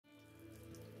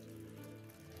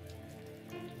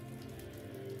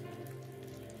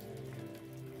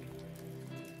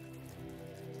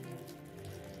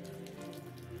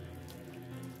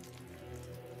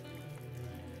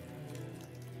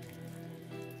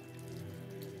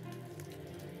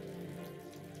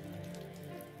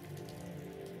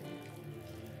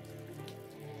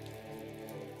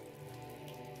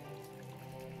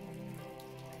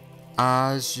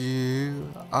as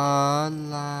you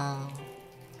allow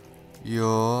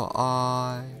your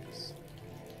eyes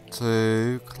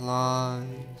to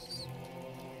close,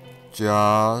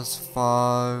 just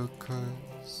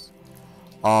focus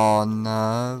on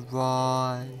the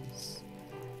rise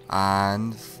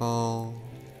and fall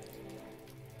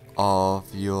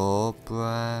of your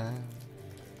breath,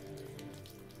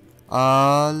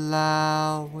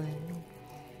 allowing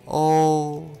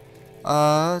all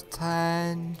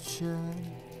attention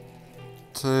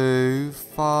to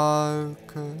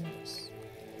focus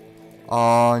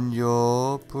on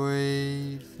your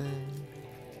breathing,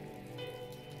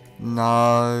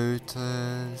 noticing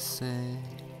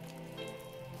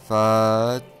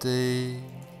the deep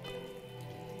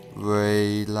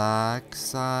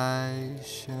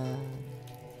relaxation,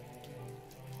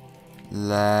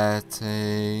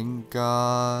 letting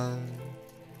go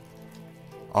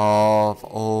of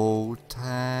all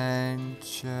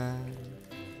tension,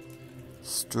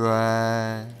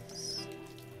 stress,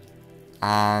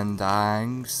 and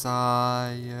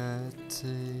anxiety,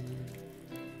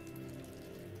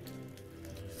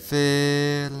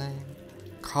 feeling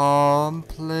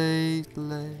completely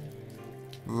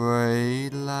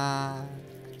relaxed.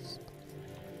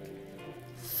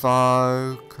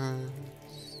 Focus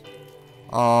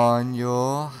on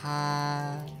your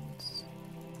hands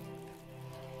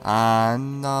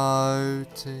and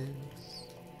notice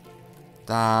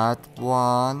that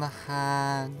one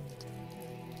hand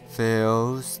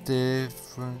feels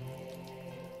different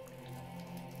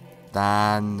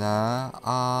than the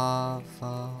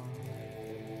other,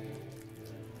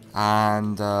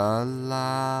 and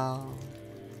allow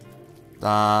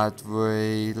that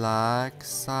relaxation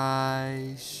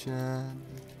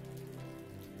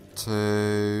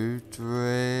to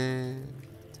drift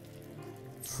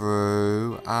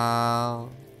throughout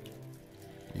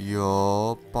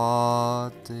your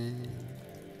body,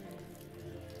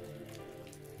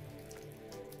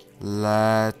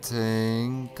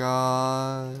 letting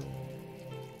go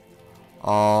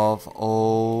of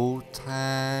all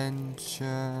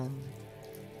tension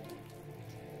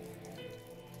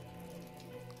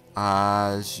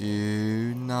as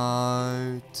you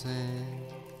notice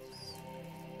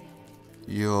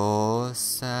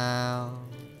yourself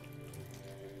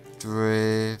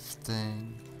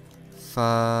drifting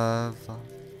further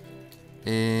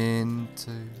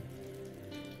into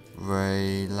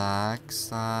relaxation.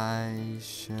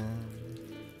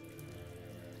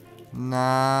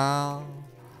 Now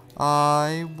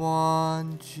I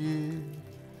want you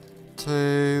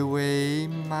to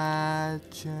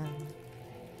imagine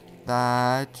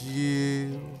that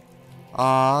you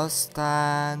are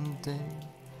standing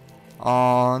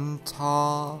on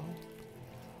top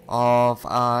of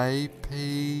a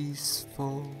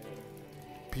peaceful,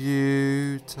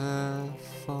 beautiful,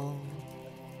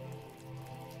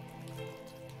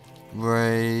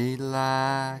 relaxing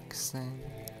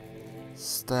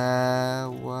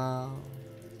stairwell,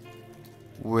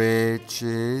 which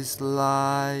is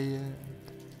layered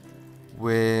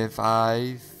with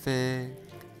a thick,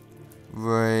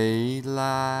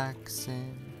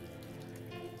 relaxing,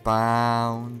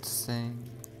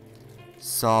 bouncing,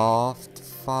 soft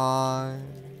foam,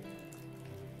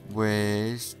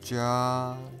 which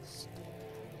just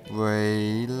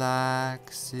relaxes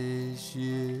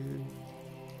you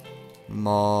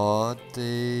more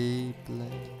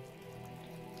deeply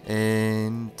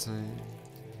into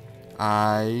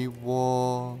a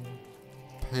warm,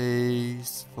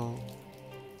 peaceful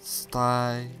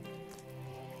state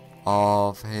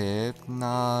of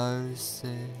hypnosis.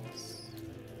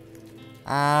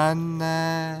 And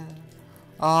there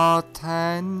are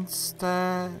 10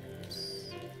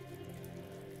 steps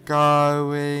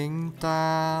going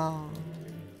down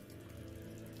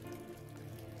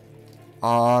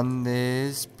on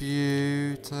this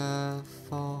beautiful,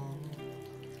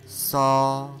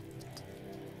 soft,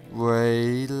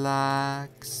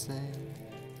 relaxing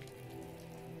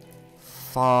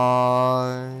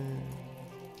foam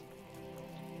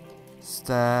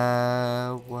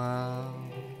stairwell.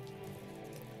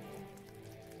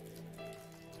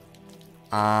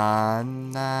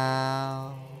 And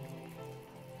now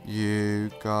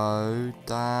you go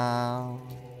down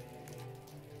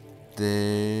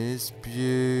this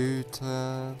beautiful,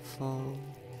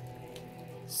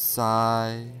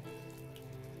 safe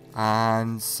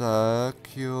and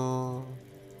secure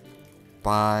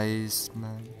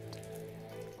basement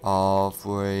of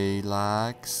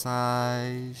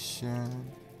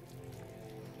relaxation,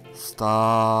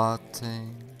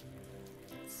 starting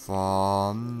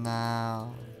from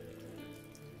now.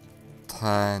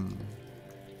 10.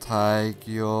 take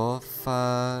your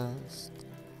first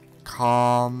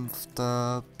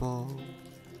comfortable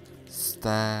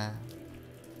step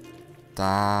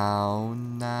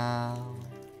down now,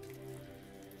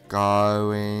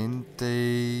 going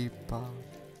deeper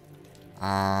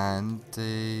and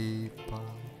deeper.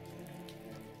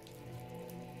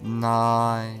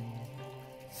 9.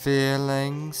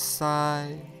 Feeling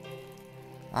safe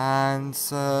and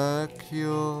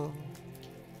secure,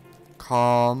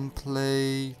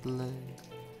 completely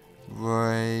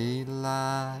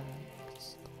relaxed,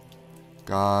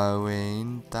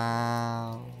 going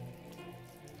down,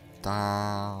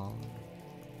 down,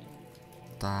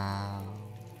 down.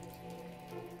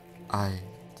 8.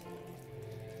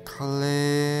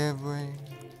 Clearing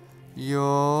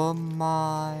your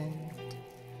mind,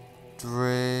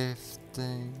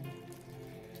 drifting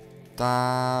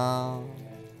down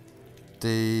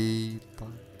deeper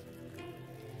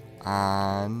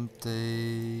and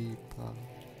deeper.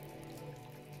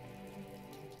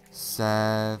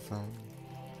 7.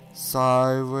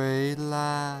 So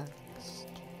relaxed,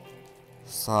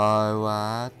 so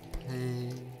at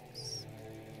peace,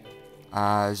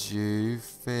 as you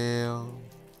feel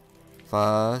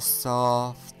the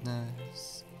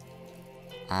softness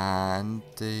and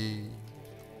deep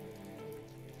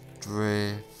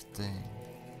drifting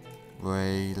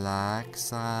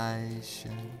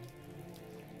relaxation.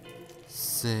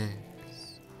 6.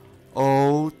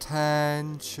 All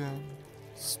tension,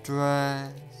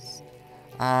 stress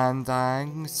and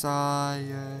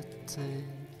anxiety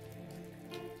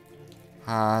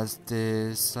has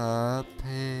disappeared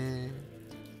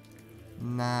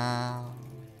now,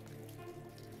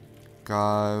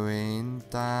 going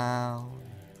down,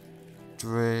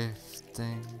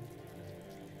 drifting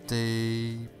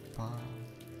deeper.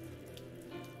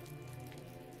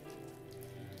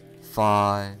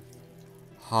 5.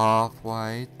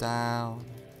 Halfway down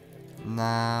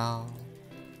now,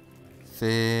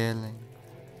 feeling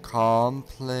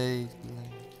completely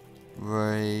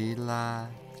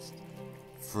relaxed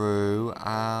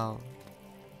throughout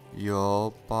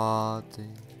your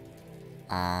body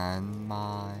and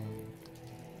mind.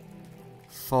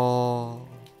 4.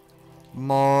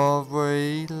 More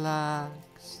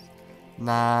relaxed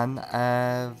than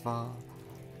ever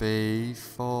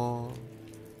before,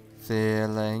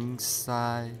 feeling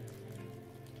safe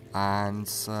and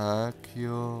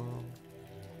secure.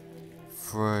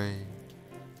 3.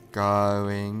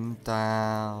 Going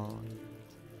down,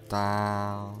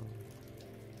 down,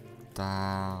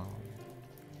 down,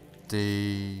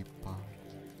 deeper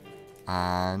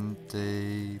and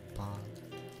deeper.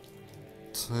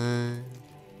 2.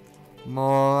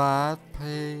 More at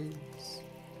peace,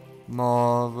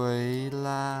 more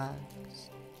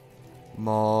relaxed,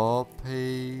 more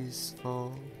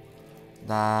peaceful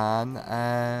than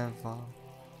ever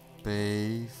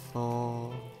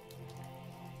before.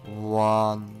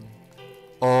 1.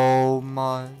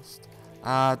 Almost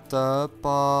at the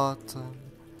bottom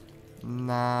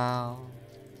now.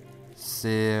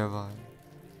 0.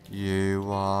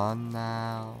 You are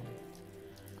now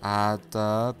at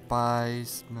the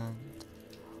basement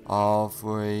of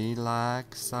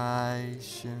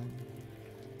relaxation,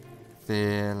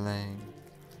 feeling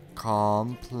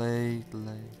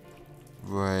completely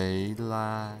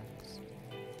relaxed.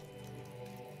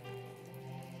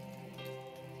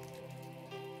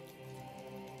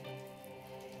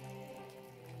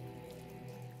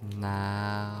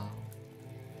 Now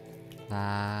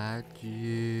that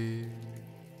you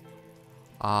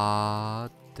are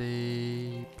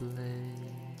deeply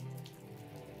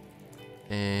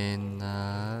in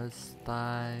a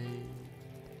state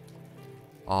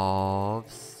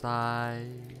of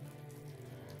safe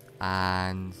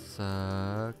and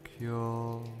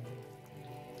secure,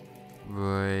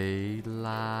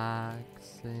 relaxing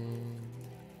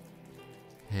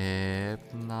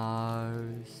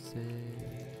hypnosis,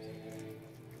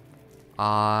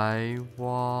 I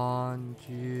want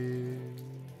you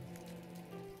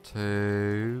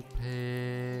to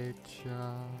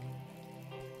picture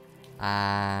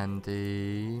and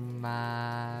imagine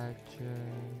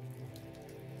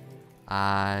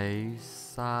a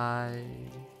safe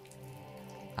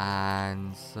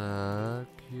and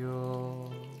secure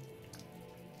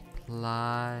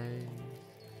place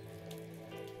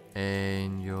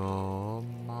in your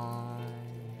mind.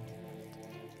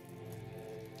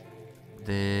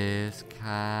 This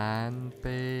can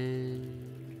be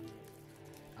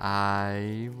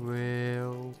a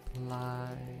real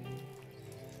place,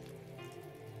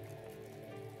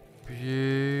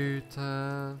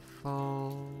 beautiful,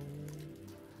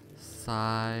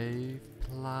 safe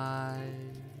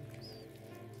place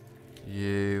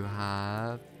you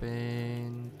have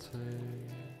been to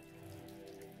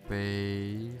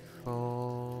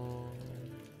before,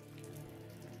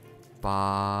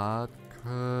 but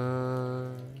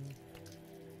could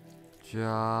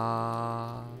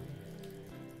just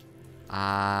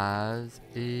as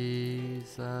easily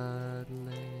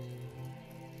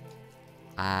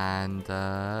and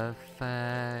effectively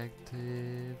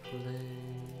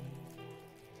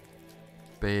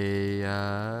be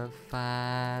a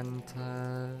fantasy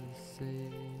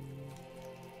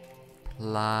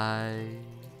place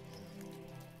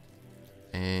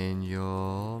in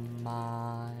your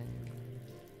mind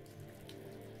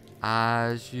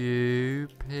as you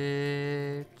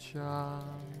picture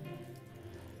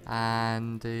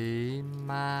and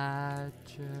imagine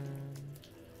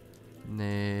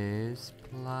this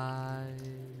place.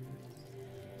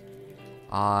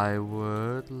 I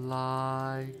would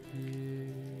like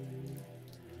you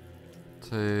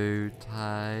to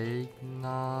take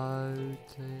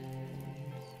notice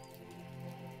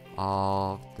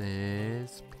of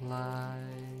this place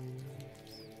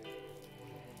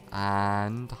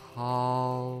and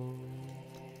hold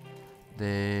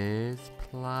this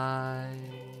place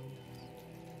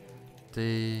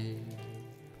deep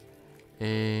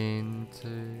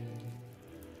into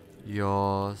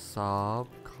your subconscious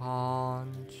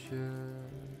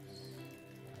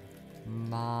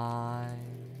mind,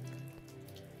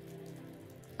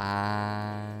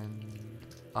 and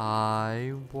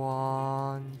I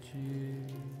want you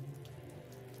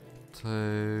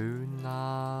to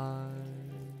know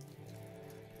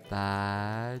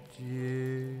that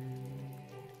you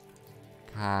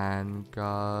can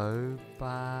go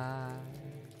back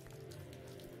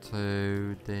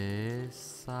to this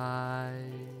safe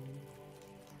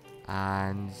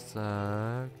and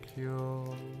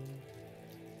secure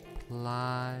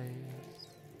place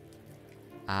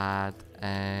at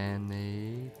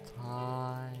any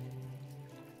time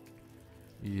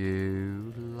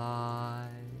you like,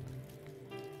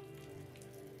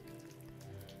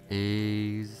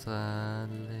 easily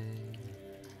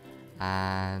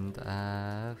and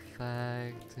effectively.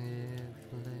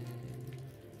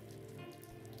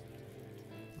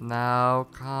 Now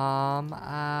come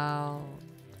out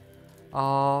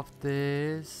of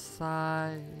this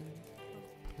safe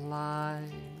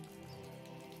place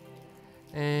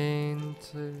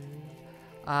into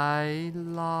a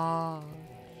large,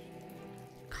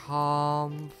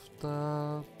 comfortable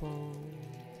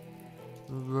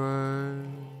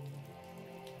room,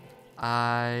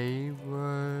 a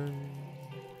room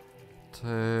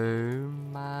to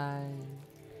make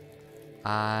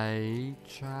a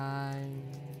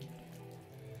change,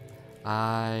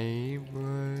 a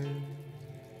room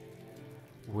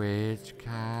which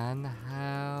can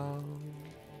help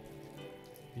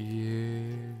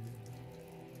you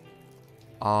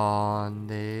on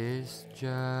this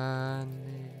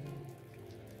journey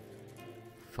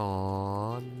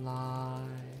for life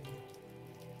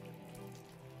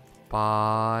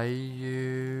by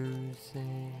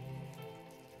using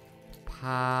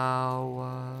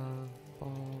powerful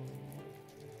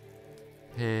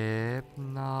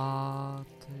hypnotic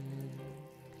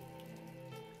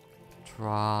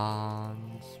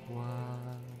trance work,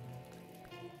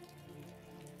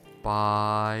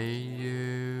 by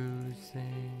using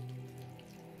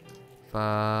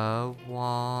the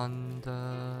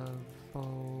wonderful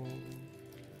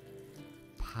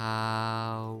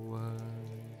powers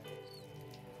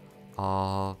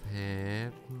of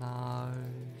hypnosis.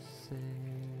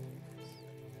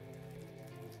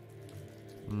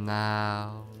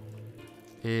 Now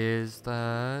is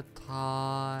the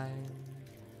time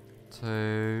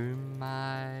to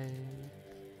make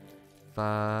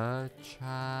the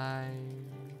change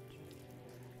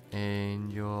in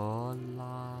your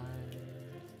life.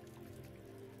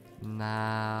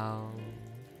 Now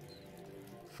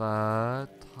the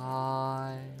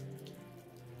time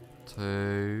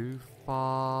to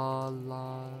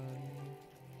follow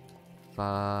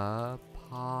the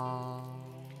path,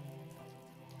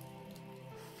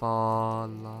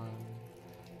 follow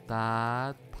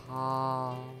that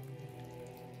path,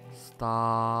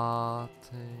 starting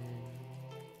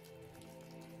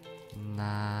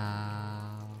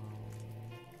now.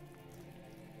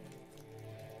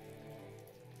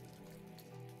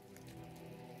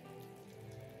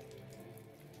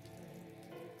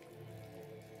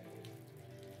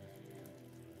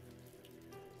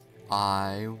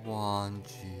 I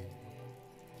want you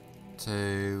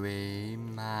to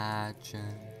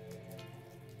imagine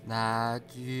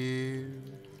that you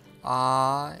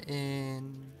are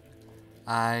in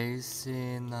a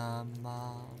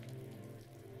cinema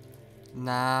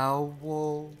Now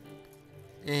walk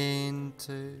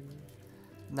into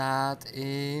that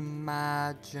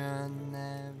imaginary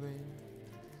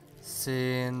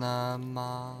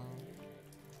cinema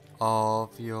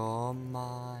of your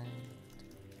mind.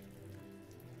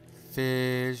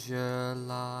 Visualize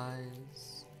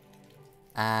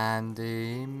and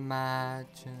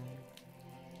imagine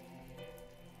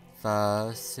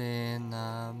the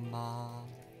cinema.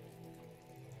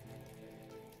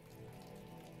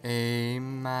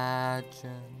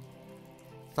 Imagine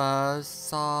the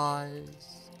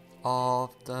size of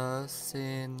the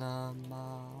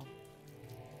cinema,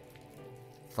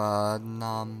 the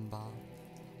number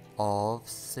of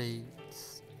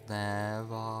seats there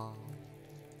are,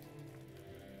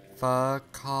 the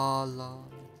color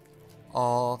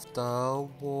of the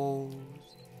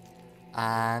walls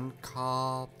and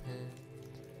carpet,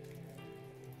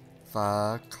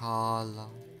 the color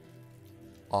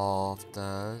of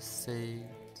the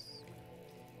seats,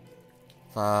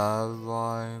 the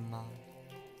aroma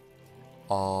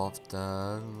of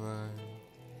the room,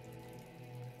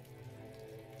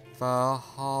 the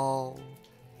whole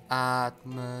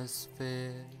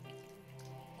atmosphere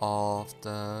of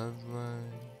the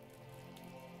room.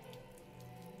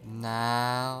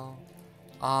 Now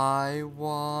I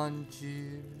want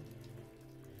you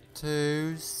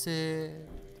to sit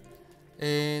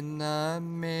in the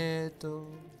middle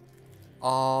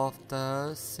of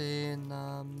the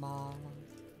cinema,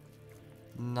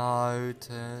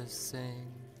 noticing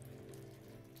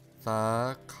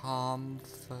the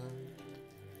comfort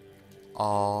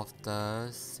of the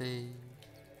seat.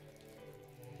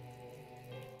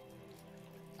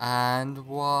 And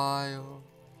while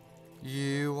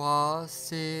you are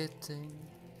sitting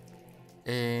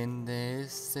in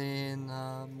this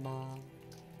cinema,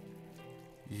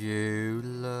 you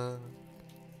look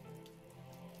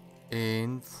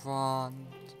in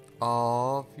front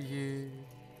of you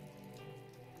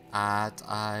at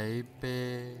a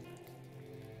big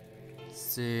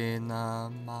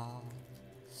cinema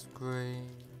screen,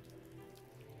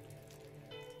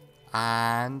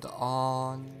 and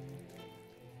on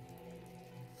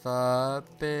the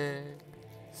big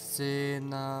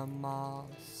cinema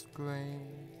screen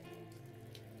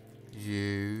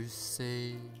you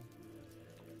see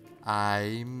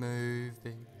a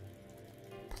movie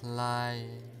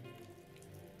playing.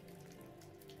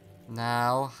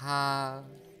 Now have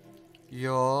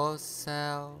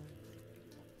yourself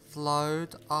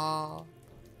float up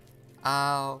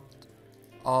out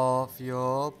of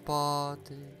your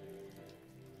body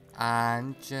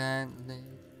and gently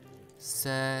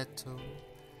settle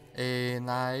in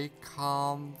a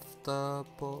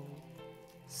comfortable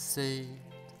seat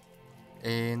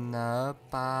in the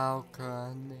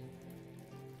balcony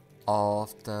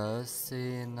of the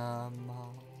cinema,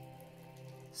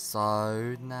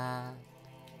 so that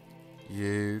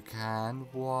you can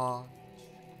watch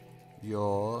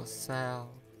yourself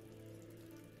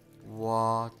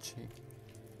watching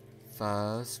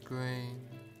the screen.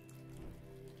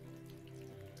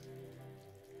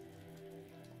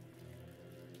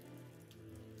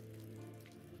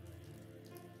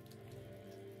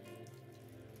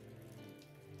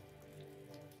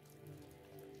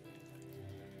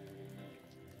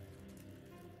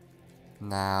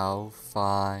 Now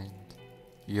find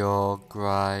your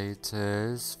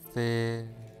greatest fear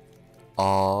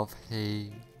of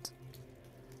heat.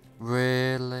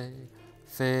 Really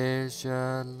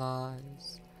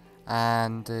visualize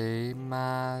and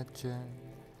imagine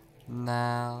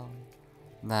now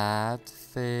that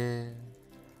fear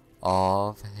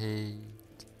of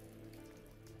heat.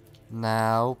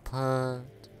 Now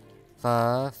put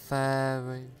the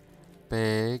very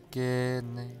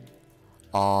beginning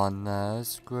on the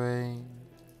screen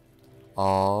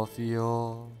of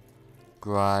your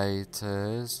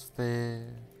greatest fear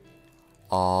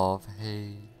of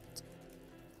heat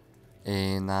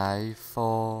in a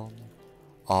form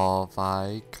of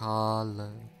a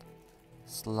colored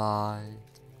slide.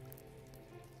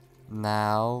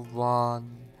 Now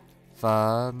run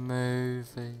the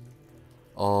movie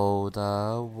all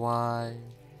the way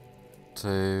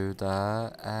to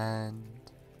the end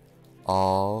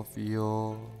of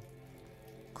your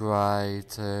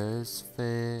greatest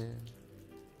fear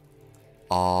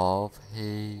of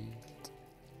heat.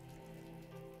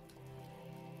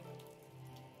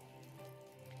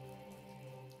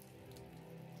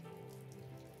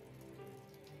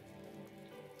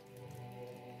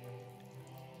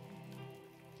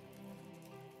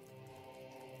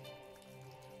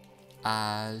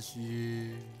 As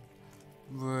you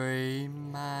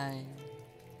remain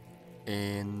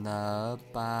in the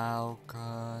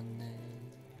balcony,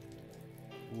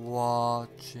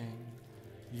 watching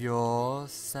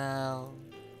yourself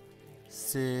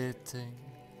sitting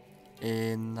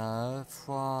in the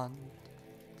front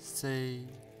seat,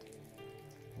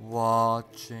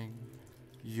 watching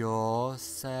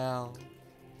yourself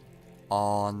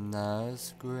on the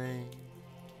screen.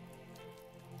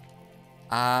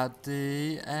 At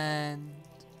the end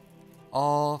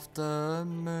of the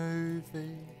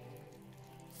movie,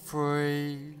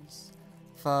 freeze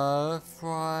the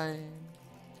frame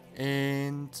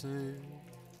into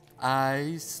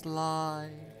a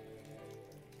slide,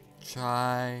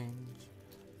 change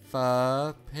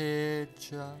the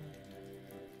picture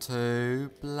to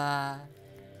black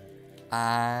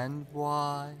and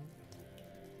white,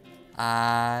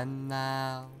 and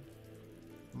now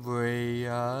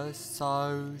reassociate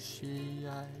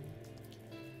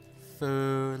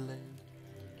fully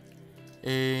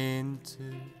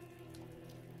into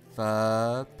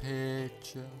the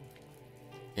picture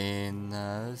in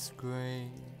the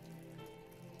screen.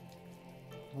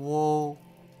 Walk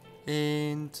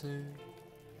into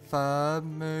the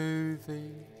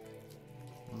movie,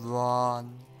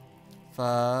 run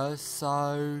the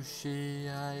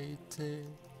associated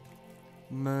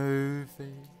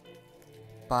movie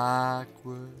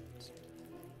backwards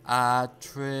at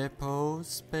triple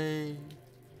speed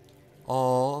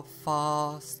or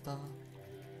faster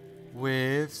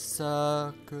with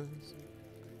circus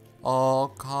or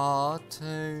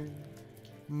cartoon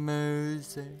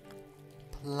music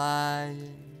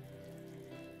playing,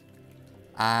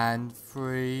 and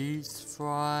freeze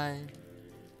frame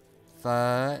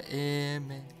the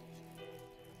image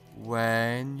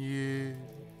when you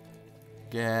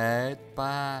get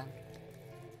back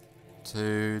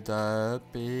to the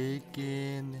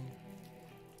beginning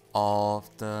of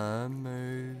the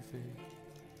movie.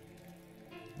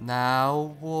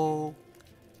 Now walk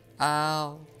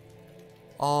out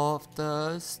of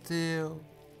the still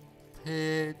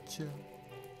picture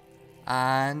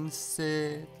and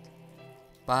sit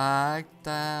back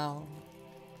down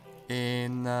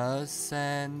in the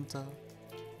center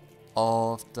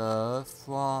of the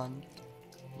front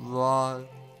row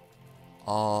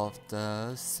of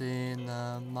the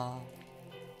cinema.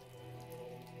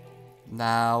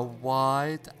 Now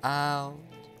white out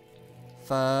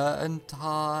the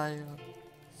entire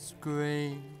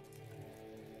screen,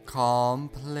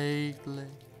 completely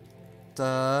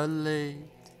delete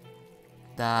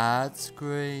that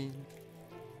screen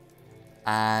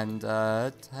and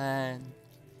attend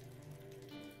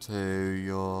to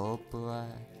your breath.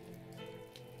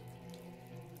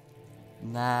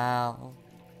 Now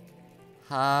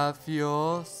have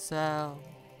yourself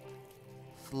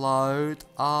float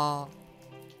up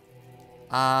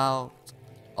out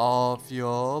of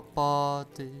your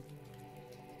body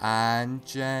and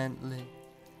gently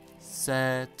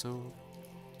settle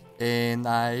in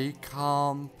a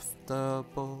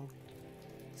comfortable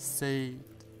seat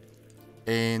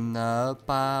in the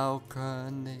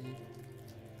balcony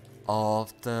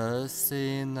of the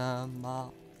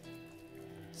cinema,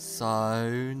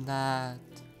 so that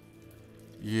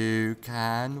you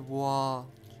can watch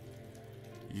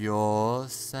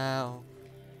yourself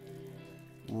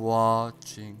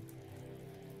watching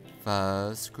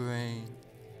the screen.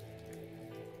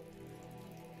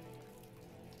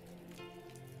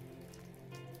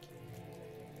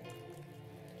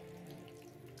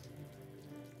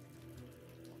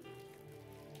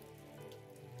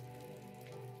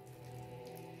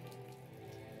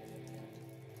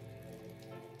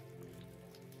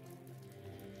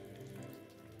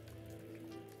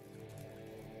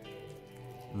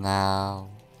 Now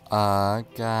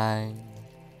again,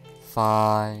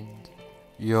 find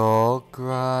your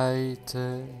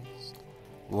greatest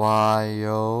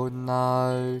while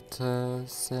noticing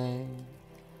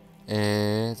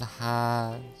it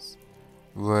has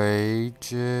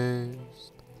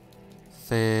reduced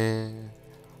fear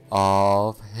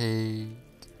of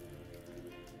heat.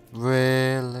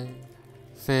 Really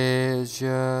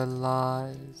visualize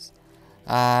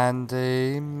and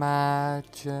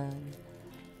imagine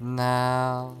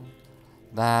now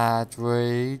that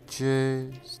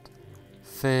reduced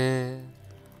fear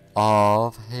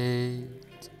of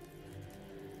heat.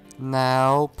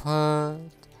 Now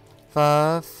put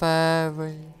the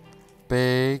very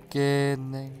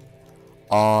beginning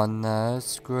on the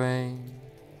screen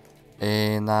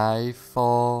in a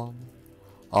form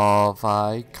of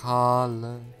a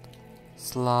colored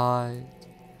slide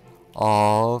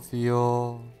of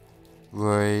your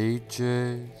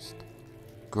reduced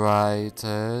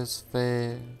greatest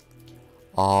fear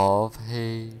of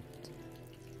heat.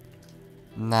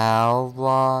 Now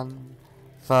run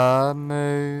the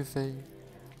movie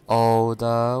all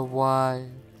the way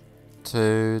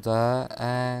to the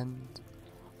end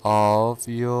of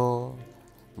your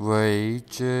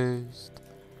reduced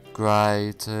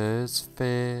greatest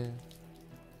fear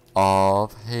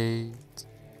of heat.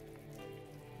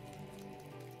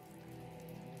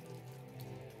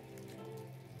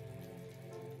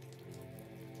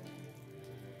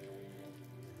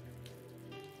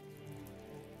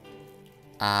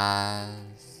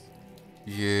 As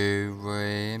you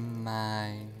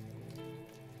remain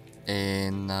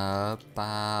in the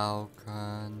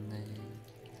balcony,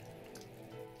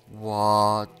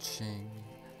 watching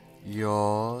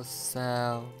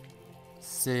yourself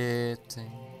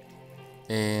sitting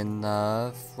in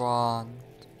the front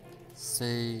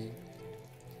seat,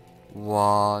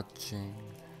 watching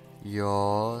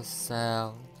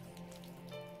yourself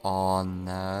on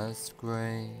the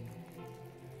screen.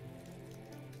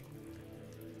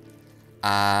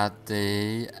 At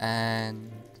the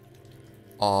end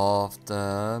of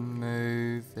the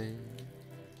movie,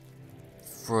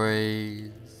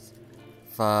 freeze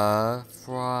the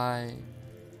frame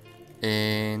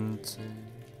into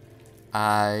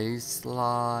a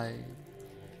slide,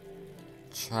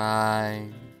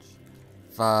 change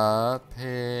the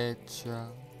picture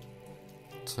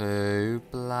to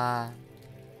black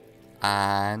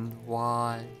and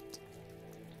white,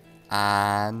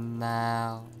 and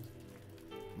now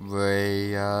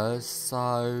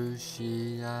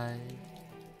reassociate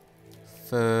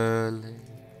fully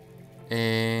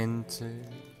into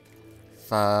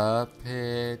the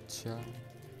picture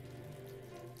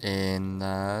in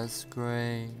the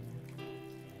screen.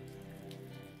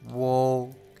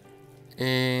 Walk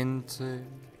into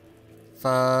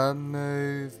the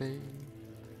movie,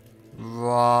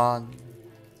 run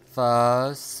the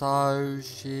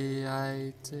associated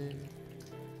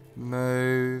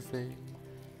movie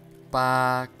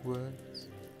backwards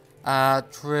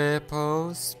at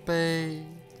triple speed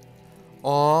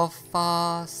or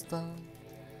faster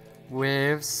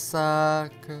with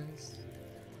circus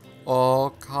or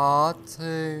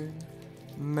cartoon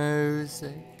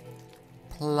music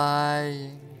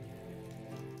playing,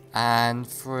 and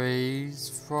freeze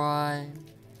frame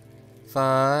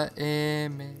the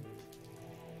image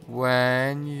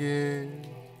when you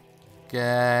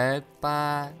get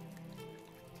back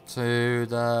to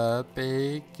the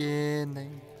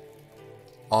beginning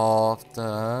of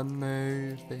the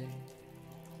movie.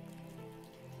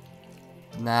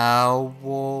 Now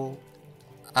walk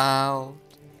out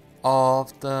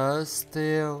of the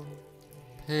still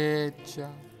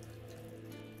picture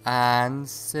and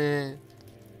sit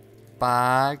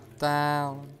back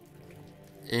down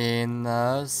in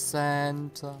the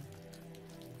center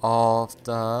of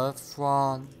the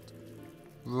front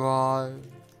row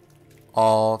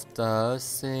of the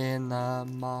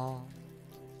cinema.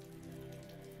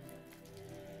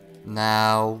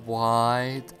 Now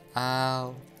wide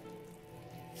out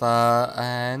the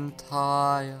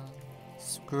entire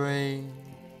screen,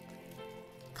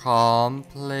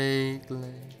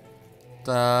 completely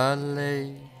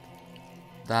delete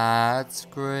that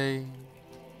screen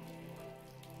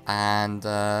and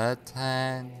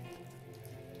attend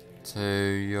to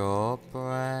your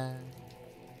breath.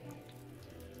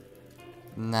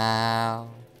 Now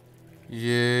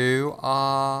you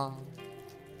are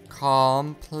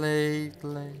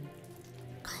completely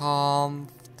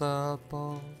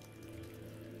comfortable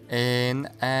in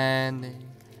any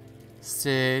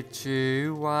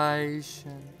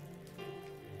situation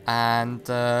and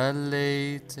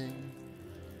deleting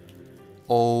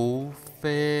all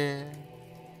fear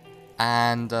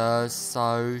and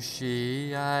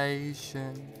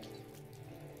association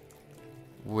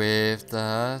with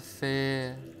the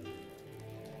fear,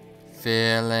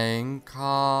 feeling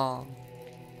calm,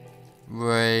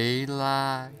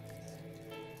 relaxed,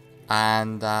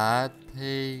 and at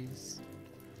peace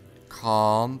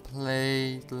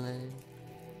completely,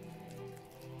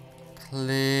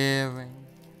 clearing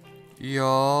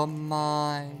your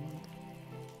mind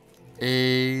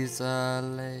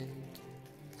easily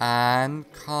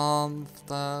and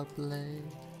comfortably.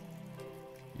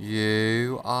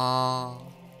 You are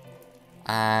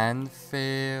and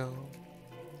feel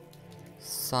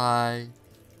safe,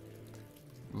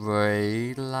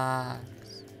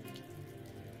 relaxed,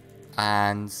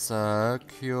 and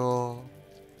secure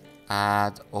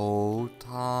at all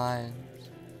times,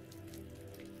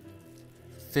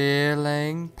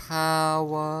 feeling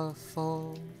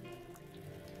powerful,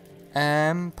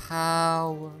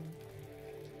 empowered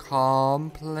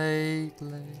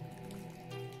completely,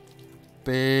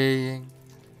 being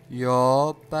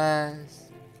your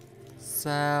best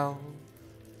self.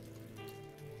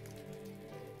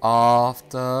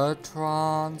 After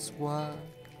trance work,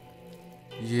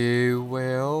 you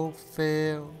will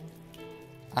feel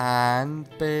and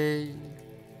be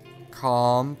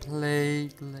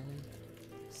completely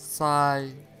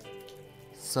safe,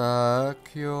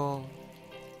 secure,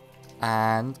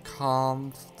 and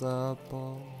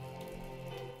comfortable.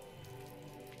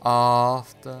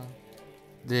 After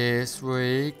this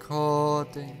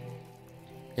recording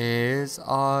is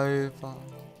over,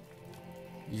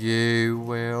 you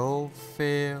will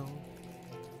feel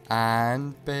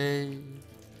and be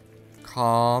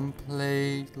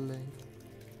completely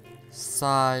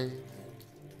safe,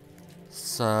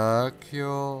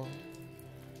 secure,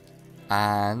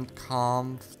 and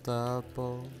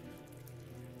comfortable.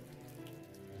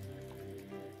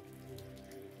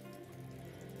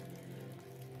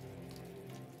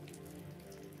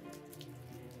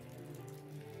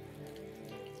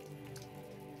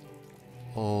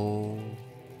 All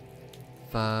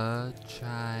the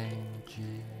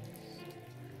changes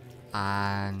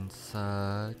and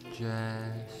suggestions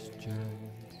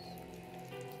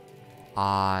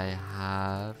I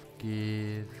have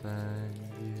given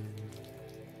you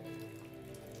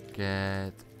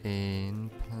get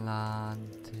implanted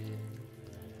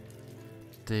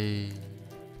deep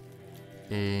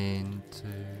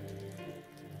into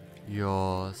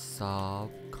your subconscious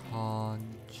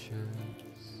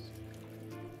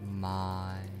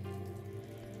mind.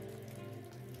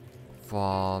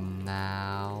 From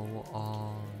now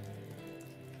on,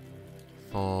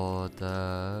 for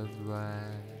the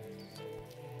rest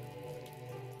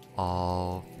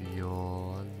of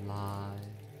your life,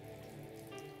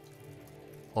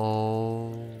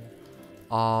 all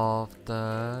of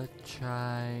the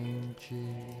changes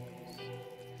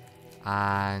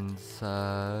and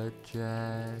suggestions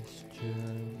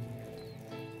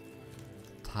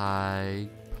take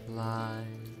place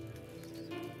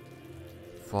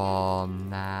from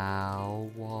now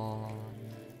on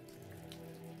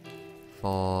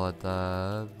for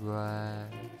the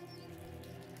rest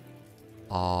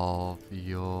of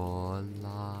your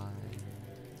life.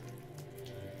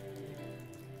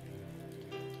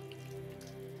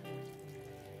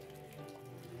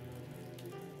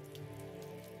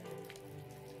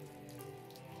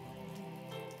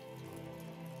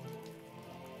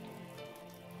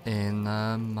 In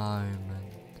a moment,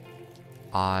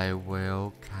 I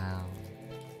will count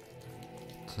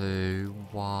to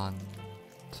 1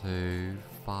 to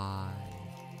 5,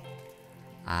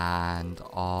 and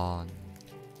on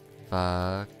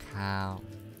the count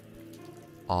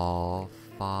of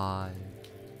 5,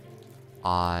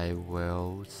 I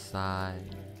will say,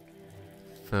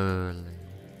 fully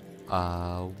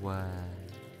aware.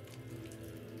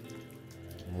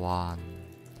 1.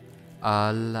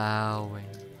 Allowing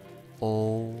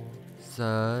all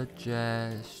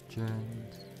suggestions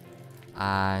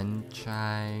and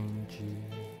changes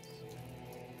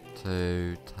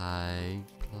to take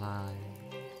place.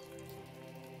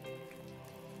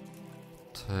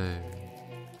 2.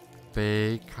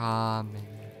 Becoming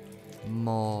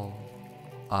more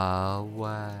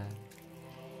aware.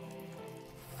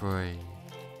 3.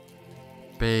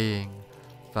 Being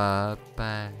the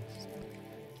best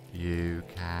you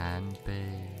can be.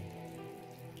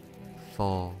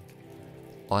 4.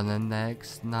 On the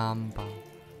next number,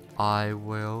 I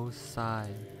will say,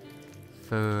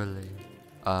 fully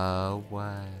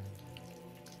aware.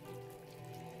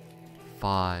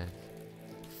 5.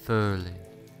 Fully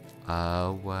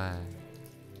aware.